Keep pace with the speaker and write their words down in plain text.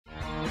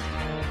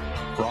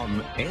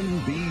From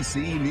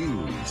NBC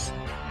News,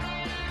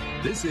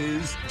 this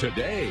is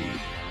Today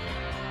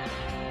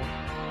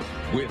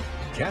with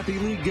Kathy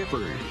Lee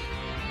Gifford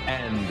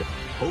and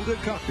Hoda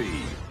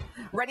Kotb.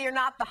 Ready or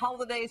not, the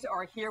holidays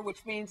are here,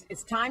 which means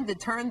it's time to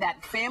turn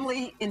that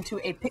family into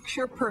a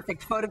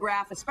picture-perfect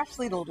photograph,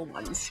 especially the little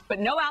ones. But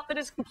no outfit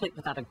is complete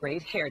without a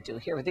great hairdo.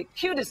 Here with the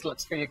cutest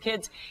looks for your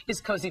kids is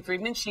Cozy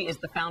Friedman. She is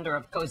the founder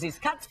of Cozy's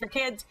Cuts for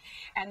Kids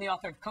and the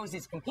author of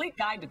Cozy's Complete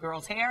Guide to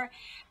Girls' Hair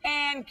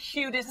and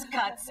Cutest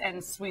Cuts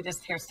and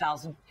Sweetest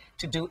Hairstyles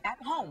to do at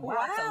home.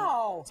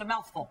 Wow. It's a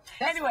mouthful.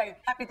 Anyway,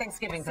 happy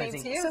Thanksgiving, Same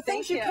Cozy. to you. So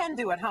things you can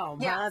do at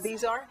home. Yes.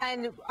 These are?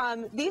 And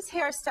these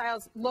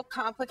hairstyles look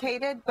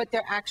complicated, but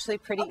they're actually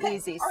pretty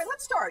easy. All right,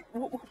 let's start.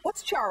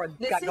 What's Chiara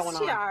got going on?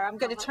 This is Chiara. I'm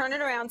going to turn it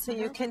around so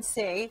you can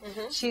see.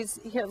 She's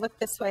here. Look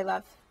this way,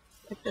 love.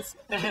 Look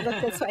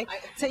this way.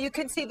 So you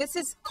can see this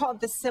is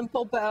called the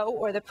simple bow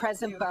or the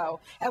present bow.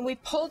 And we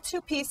pulled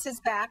two pieces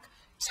back,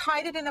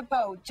 tied it in a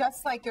bow,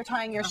 just like you're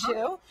tying your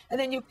shoe, and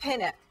then you pin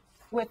it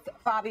with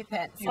bobby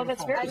pins. Oh,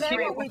 that's very And then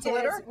cute. what we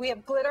did is we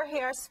have glitter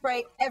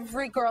hairspray.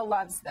 Every girl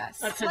loves this.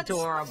 That's Let's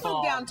adorable.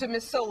 move down to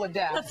Miss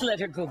Soledad. Let's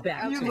let her go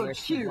back You to look where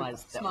she cute.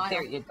 was. Though. Smile.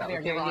 There you go.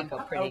 There There you're you on. go,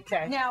 pretty.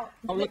 Okay. Now,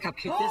 Oh, look how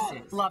cute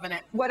this is. Loving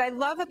it. what I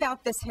love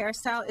about this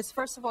hairstyle is,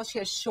 first of all, she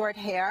has short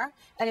hair,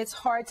 and it's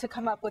hard to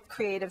come up with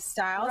creative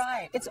styles.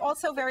 Right. It's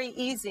also very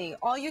easy.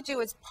 All you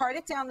do is part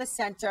it down the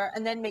center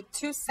and then make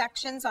two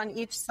sections on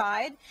each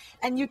side,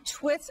 and you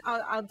twist.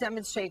 I'll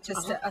demonstrate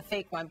just a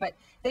fake one, but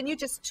then you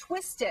just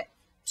twist it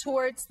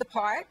towards the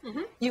part.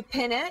 You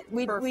pin it.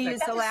 We use That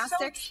is so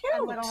elastic cute.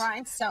 and little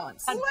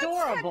rhinestones.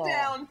 Adorable. Let's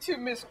head down to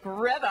Miss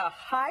Greta.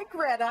 Hi,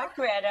 Greta.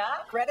 Greta.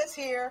 Greta's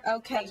here.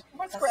 Okay.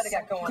 What's Greta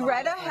got going on?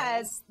 Greta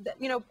has,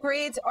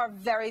 braids are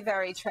very,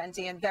 very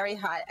trendy and very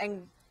hot.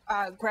 And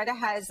Greta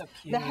has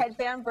the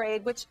headband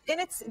braid, which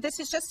this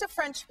is just a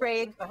French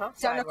braid done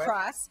Sideways.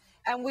 across.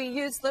 And we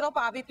use little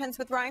bobby pins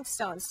with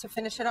rhinestones to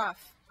finish it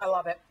off. I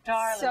love it.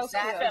 Darling, So that's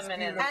cute.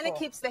 feminine. And it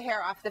keeps the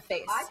hair off the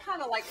face. I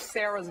kind of like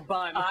Sarah's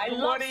bun. I What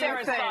love do you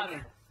Sarah's think?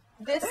 bun.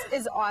 This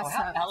is awesome.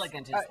 how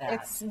elegant is that?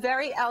 It's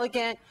very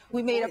elegant.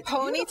 We made a it's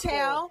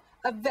ponytail,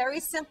 a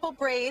very simple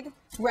braid,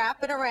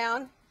 wrap it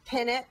around,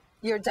 pin it,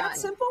 you're done. That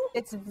simple?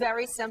 It's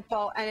very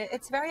simple, and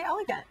it's very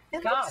elegant.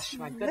 It Gosh, looks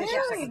my goodness,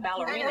 very she's like a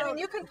ballerina. And I mean,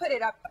 you can put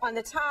it up on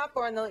the top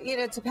or on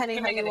the, depending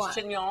You how make you it a want.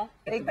 chignon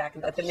at the back,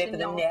 at the nape of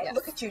the Chignon, neck. yes.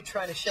 Look at you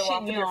trying to show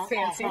off with your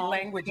fancy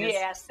languages.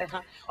 Yes.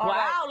 All Wow,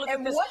 right. look and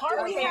at this what heart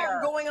do we hair.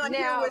 have going on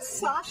here Now, with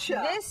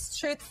Sasha? This,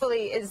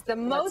 truthfully, is the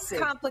most see.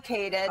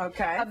 complicated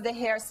Okay. of the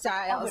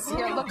hairstyles. it's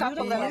Here, look up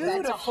a little bit.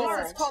 beautiful.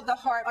 This is called the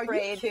heart Are you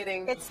braid.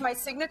 kidding? It's my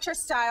signature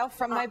style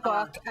from my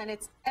book, and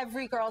it's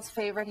every girl's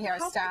favorite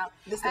hairstyle.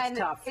 This looks and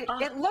tough.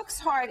 It looks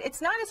hard.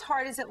 It's not as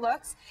hard as it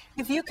looks.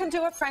 If you can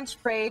do a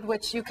French braid,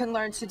 which you can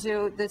learn to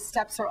do, the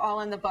steps are all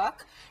in the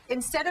book.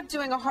 Instead of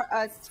doing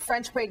a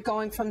French braid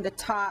going from the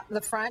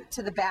front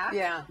to the back,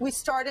 we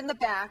start in the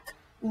back,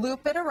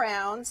 loop it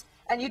around,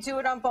 and you do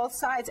it on both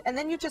sides, and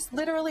then you just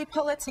literally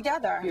pull it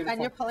together. Beautiful.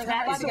 And you're pulling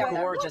That it is together.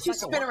 gorgeous. You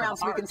That's a spin work around of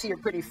so we art. can see your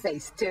pretty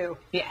face too.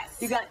 Yes.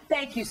 You got.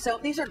 Thank you. So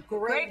these are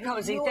great. Great,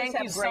 Cozy. always Thank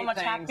have you so great much.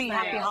 things. Happy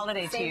Thanks.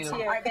 holiday to Same you. to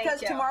you. All right, Thank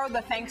because you. tomorrow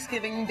the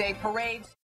Thanksgiving Day parade.